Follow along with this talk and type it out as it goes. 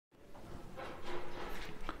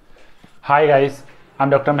Hi guys, I'm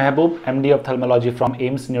Dr. Mahboob, MD Ophthalmology from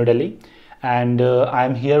Aiims, New Delhi, and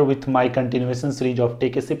I'm here with my continuation series of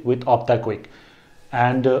Take a Sip with OphthaQuick.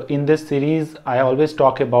 And in this series, I always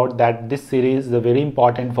talk about that this series is very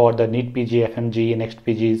important for the NEET PG, FMG, Next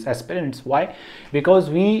PG's aspirants. Why? Because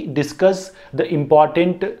we discuss the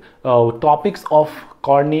important topics of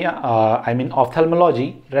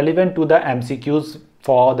ophthalmology relevant to the MCQs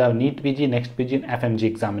for the NEET PG, Next PG, and FMG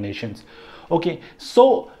examinations. Okay,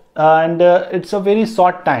 so it's a very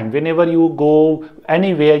short time. Whenever you go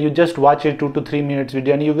anywhere, you just watch a 2 to 3 minutes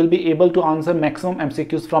video and you will be able to answer maximum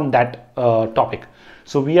MCQs from that topic.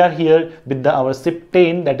 So we are here with our SIP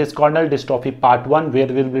 10, that is corneal dystrophy part 1, where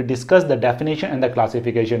we will discuss the definition and the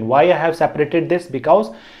classification. Why I have separated this?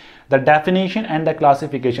 Because the definition and the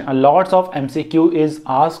classification, a lots of MCQ is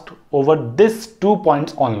asked over these 2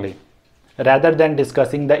 points only, rather than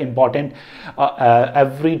discussing the important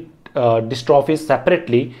every dystrophies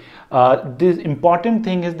separately. This important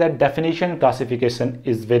thing is that definition and classification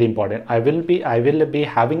is very important. I will be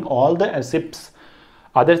having all the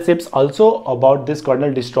other SIPs also about this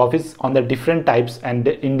corneal dystrophies on the different types and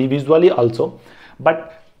individually also,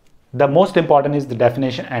 but the most important is the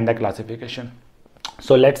definition and the classification.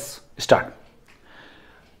 So let's start.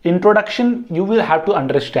 Introduction, you will have to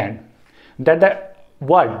understand that the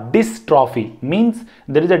word dystrophy means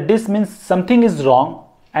there is a dys means something is wrong,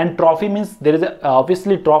 and trophy means there is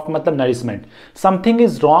obviously troph matlab nourishment. Something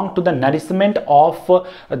is wrong to the nourishment of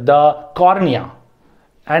the cornea,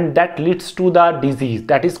 and that leads to the disease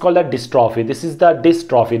that is called a dystrophy. This is the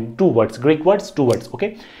dystrophy, 2 words, Greek words, 2 words.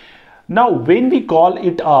 Okay, now when we call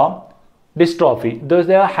it a dystrophy,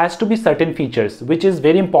 there has to be certain features which is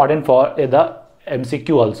very important for the MCQ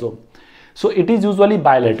also. So it is usually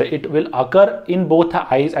bilateral. It will occur in both the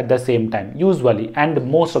eyes at the same time, usually, and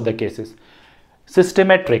most of the cases.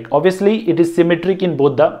 Systematic, obviously it is symmetric in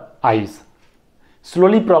both the eyes.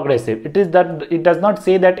 Slowly progressive, it is that it does not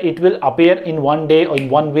say that it will appear in 1 day or in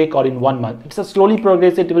 1 week or in 1 month. It's a slowly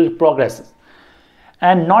progressive, it will progress,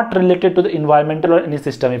 and not related to the environmental or any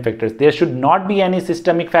systemic factors. There should not be any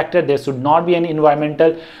systemic factor, there should not be any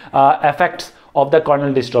environmental effects of the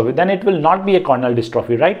corneal dystrophy. Then it will not be a corneal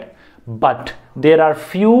dystrophy, right? But there are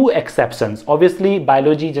few exceptions. Obviously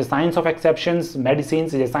biology is a science of exceptions, medicine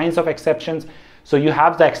is a science of exceptions, so you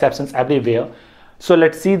have the exceptions everywhere. So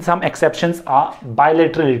let's see some exceptions are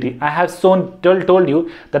bilaterality. I have told you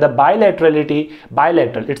that the bilateral,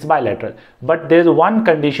 it's bilateral, but there is one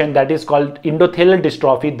condition that is called endothelial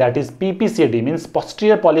dystrophy, that is PPCD, means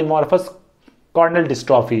posterior polymorphous corneal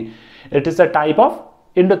dystrophy. It is a type of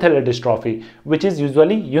endothelial dystrophy which is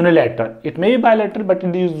usually unilateral. It may be bilateral, but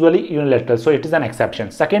it is usually unilateral, so it is an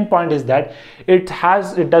exception. Second point is that it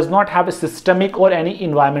does not have a systemic or any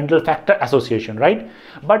environmental factor association, right?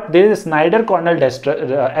 But there is Snyder corneal dystrophy.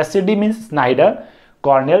 SCD means Snyder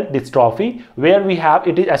corneal dystrophy, where we have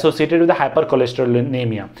it is associated with the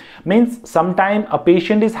hypercholesterolemia. Means sometime a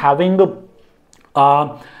patient is having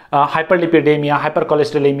hyperlipidemia,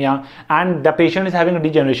 hypercholesterolemia, and the patient is having a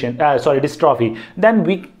dystrophy, then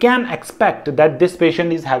we can expect that this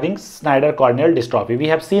patient is having Snyder corneal dystrophy. We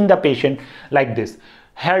have seen the patient like this.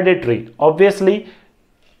 Hereditary, obviously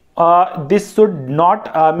this should not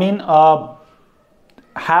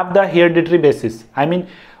have the hereditary basis.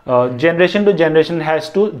 Generation to generation has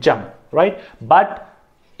to jump, right? But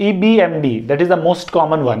EBMD, that is the most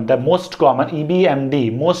common one, the most common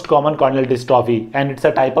EBMD, most common corneal dystrophy, and it's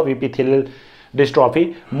a type of epithelial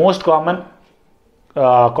dystrophy. Most common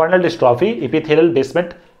corneal dystrophy, epithelial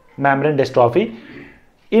basement membrane dystrophy.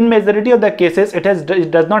 In majority of the cases, it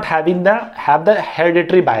does not have the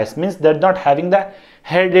hereditary bias, means they're not having the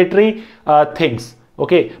hereditary things.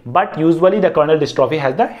 Okay, but usually the corneal dystrophy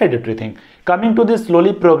has the hereditary thing. Coming to this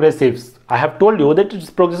slowly progressives, I have told you that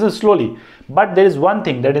it progresses slowly, but there is one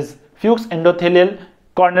thing, that is fuchs endothelial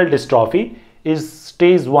corneal dystrophy is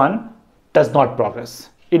stage 1, does not progress.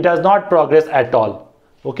 It does not progress at all.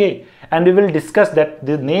 Okay, and we will discuss that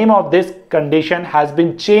the name of this condition has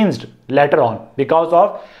been changed later on because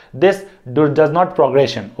of this does not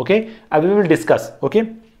progression. Okay, we will discuss.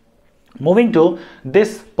 Okay, moving to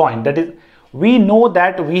this point, that is, we know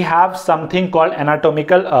that we have something called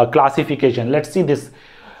anatomical classification. Let's see this.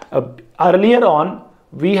 Earlier on,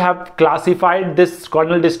 we have classified this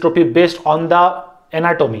corneal dystrophy based on the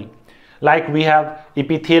anatomy. Like we have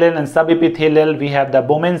epithelial and subepithelial, we have the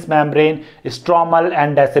Bowman's membrane, stromal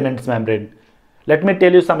and Descemet's membrane. Let me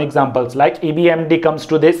tell you some examples. Like EBMD comes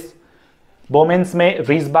to this. Bowman's mein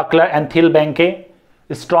Rees-Buckler and Thiel-Behnke.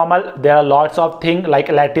 Stromal, there are lots of things like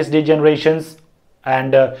lattice degenerations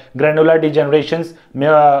and granular degenerations,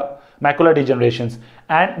 macular degenerations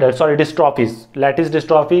and dystrophies, lattice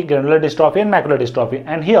dystrophy, granular dystrophy and macular dystrophy.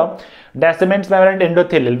 And here Descendants variant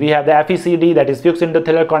endothelial, we have the FECD, that is fuchs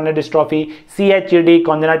endothelial corneal dystrophy, CHED,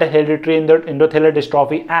 congenital hereditary endothelial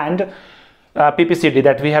dystrophy, and PPCD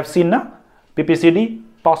that we have seen now, PPCD,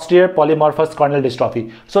 posterior polymorphous corneal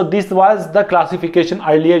dystrophy. So this was the classification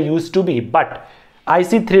earlier used to be, but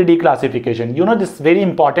IC3D classification, you know, this very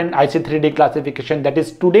important IC3D classification, that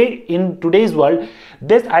is today, in today's world,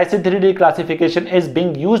 this IC3D classification is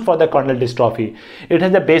being used for the corneal dystrophy. It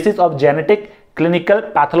has the basis of genetic, clinical,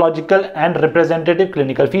 pathological and representative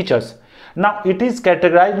clinical features. Now it is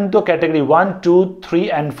categorized into category 1, 2,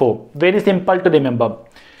 3 and 4. Very simple to remember.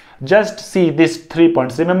 Just see these 3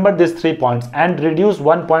 points, remember these 3 points and reduce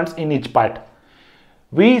 1 point in each part.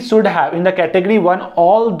 We should have in the category 1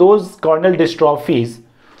 all those corneal dystrophies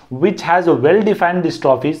which has a well-defined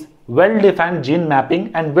dystrophies, well-defined gene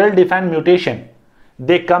mapping and well-defined mutation.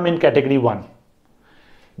 They come in category 1,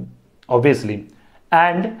 obviously.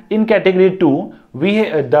 And in category 2,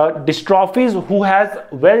 the dystrophies who has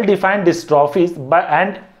well-defined dystrophies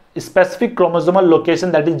and specific chromosomal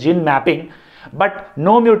location, that is gene mapping, but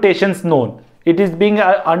no mutations known. It is being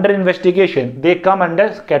under investigation. They come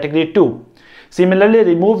under category 2. Similarly,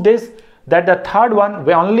 remove this, that the third one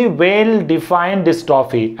only well-defined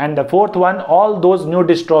dystrophy, and the fourth one all those new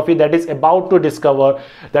dystrophy that is about to discover,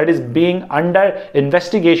 that is being under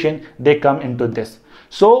investigation, they come into this.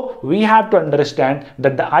 So we have to understand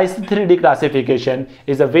that the IC3D classification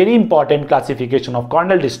is a very important classification of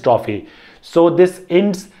corneal dystrophy. So this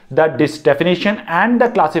ends the definition and the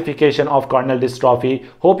classification of corneal dystrophy.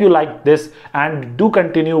 Hope you like this and do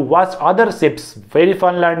continue watch other tips. Very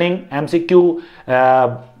fun learning, MCQ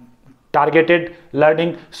targeted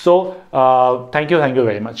learning. So thank you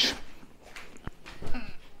very much.